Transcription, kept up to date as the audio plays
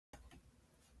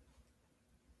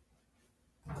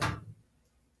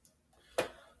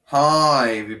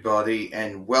Hi everybody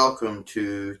and welcome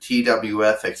to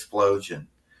TWF Xplosion.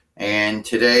 And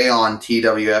today on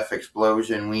TWF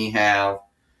Xplosion we have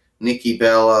Nikki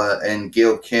Bella and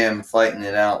Gil Kim fighting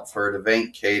it out for the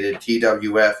vacated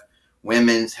TWF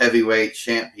Women's Heavyweight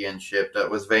Championship that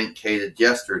was vacated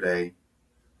yesterday.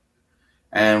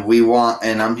 And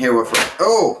I'm here with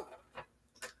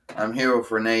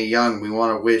Renee Young. We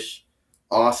want to wish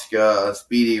Asuka a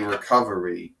speedy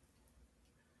recovery.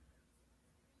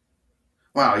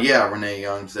 Wow, yeah, Renee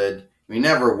Young said, we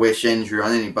never wish injury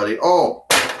on anybody. Oh,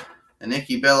 and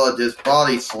Nikki Bella just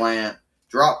body slammed,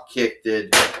 drop kicked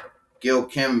it. Gil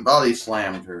Kim body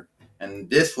slammed her. And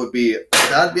that'd be a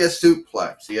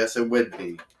suplex. Yes, it would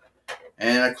be.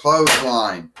 And a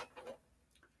clothesline.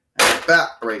 And a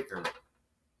backbreaker.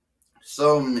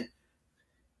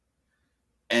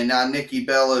 And now Nikki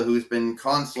Bella, who's been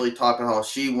constantly talking how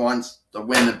she wants to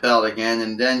win the belt again,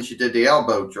 and then she did the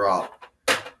elbow drop.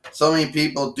 So many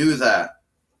people do that.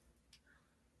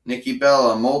 Nikki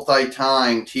Bella,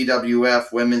 multi-time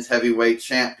TWF Women's Heavyweight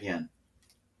Champion.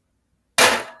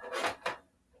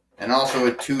 And also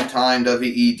a two-time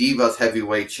WE Divas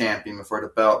Heavyweight Champion before the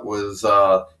belt was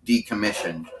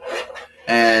decommissioned.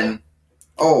 And,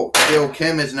 Gil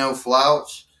Kim is no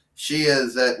slouch. She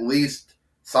is at least,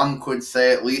 some could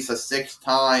say, at least a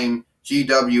six-time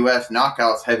GWF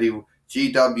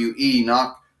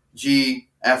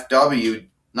GFW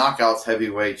Knockouts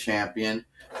Heavyweight Champion,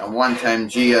 and one-time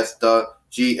GFW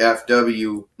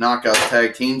Knockouts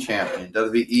Tag Team Champion,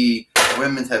 WWE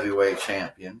Women's Heavyweight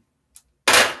Champion.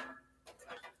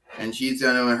 And she's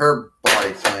going to win her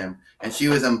body slam. And she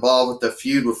was involved with the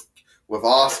feud with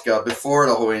Asuka before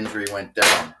the whole injury went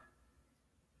down.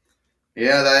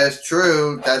 Yeah, that is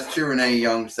true. That's true, Renee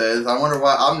Young says. I wonder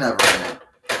why I'm never in it.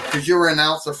 Because you were an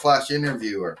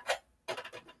announcer/interviewer.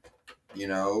 You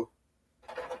know.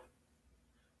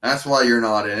 That's why you're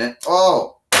not in it.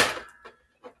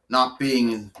 Not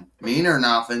being mean or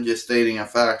nothing, just stating a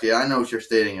fact. Yeah, I know you're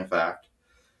stating a fact.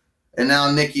 And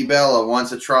now Nikki Bella wants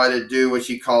to try to do what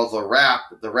she calls the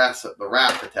rap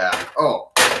attack.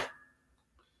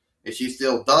 If she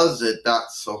still does it,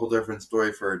 that's a whole different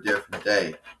story for a different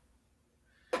day.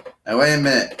 Now wait a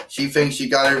minute. She thinks she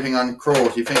got everything under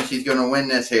control. She thinks she's going to win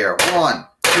this here. 1,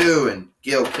 2, and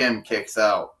Gil Kim kicks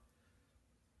out.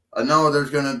 I know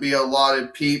there's going to be a lot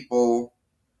of people,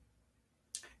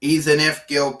 even if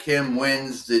Gil Kim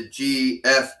wins the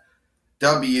GFW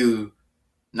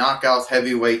Knockouts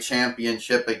Heavyweight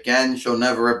Championship again, she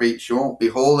won't be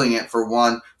holding it for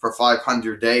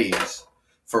 500 days.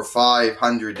 For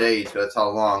 500 days, that's how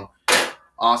long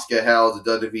Asuka held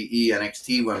the WWE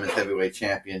NXT Women's Heavyweight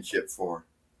Championship for.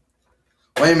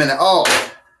 Wait a minute.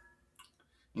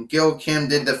 And Gil Kim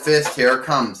did the fist. Here it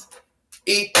comes.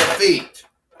 Eat defeat.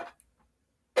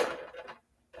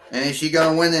 And is she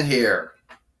going to win it here?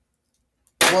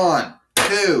 1,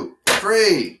 2,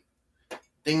 3.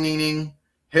 Ding, ding, ding.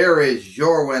 Here is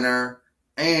your winner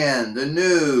and the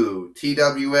new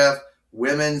TWF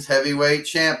Women's Heavyweight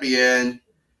Champion,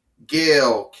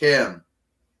 Gil Kim.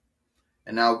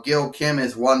 And now Gil Kim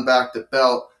has won back the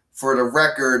belt for the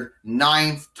record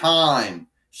 9th time.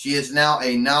 She is now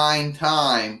a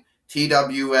 9-time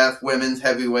TWF Women's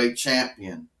Heavyweight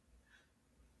Champion.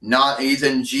 Not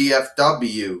even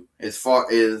GFW is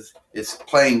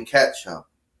playing catch up.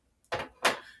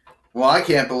 Well, I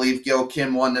can't believe Gil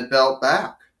Kim won the belt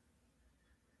back.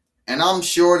 And I'm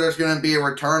sure there's going to be a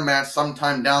return match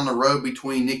sometime down the road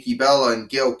between Nikki Bella and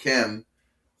Gil Kim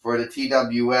for the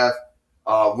TWF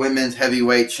Women's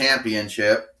Heavyweight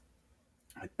Championship.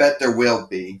 I bet there will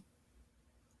be.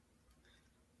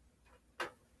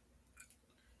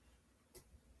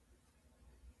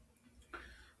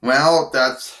 Well,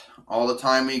 that's all the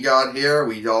time we got here.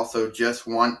 We also just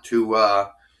want to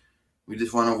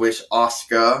wish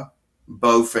Asuka,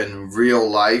 both in real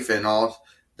life and all,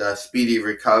 the speedy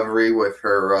recovery with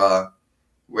her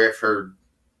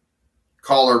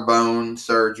collarbone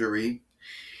surgery,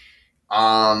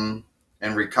 and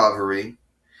recovery.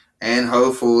 And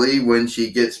hopefully when she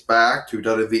gets back to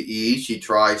WWE, she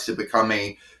tries to become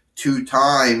a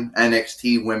 2-time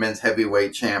NXT Women's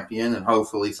Heavyweight Champion, and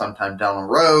hopefully sometime down the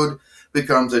road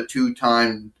becomes a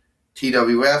 2-time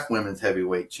TWF Women's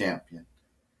Heavyweight Champion.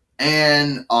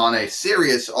 And on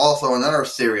another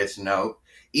serious note,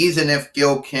 even if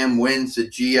Gil Kim wins the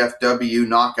GFW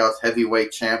Knockouts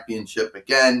Heavyweight Championship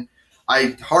again,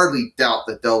 I hardly doubt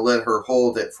that they'll let her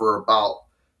hold it for about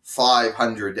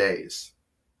 500 days.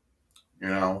 You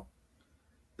know,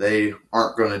 they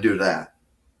aren't going to do that.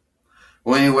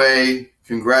 Well, anyway,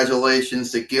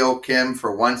 congratulations to Gil Kim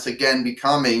for once again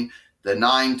becoming the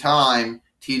 9-time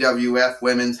TWF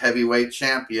Women's Heavyweight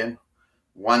Champion.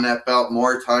 Won that belt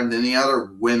more times than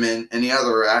any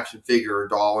other action figure or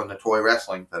doll in the Toy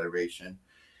Wrestling Federation.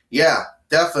 Yeah,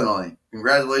 definitely.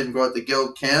 Congratulations go out to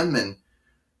Gil Kim, and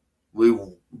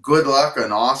good luck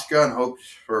on Oscar and hope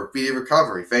for a speedy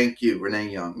recovery. Thank you, Renee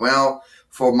Young. Well,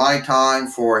 for my time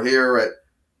for here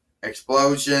at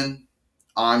Xplosion,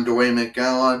 I'm Dwayne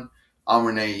McGillen. I'm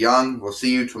Renee Young. We'll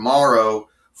see you tomorrow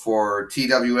for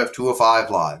TWF 205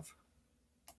 Live.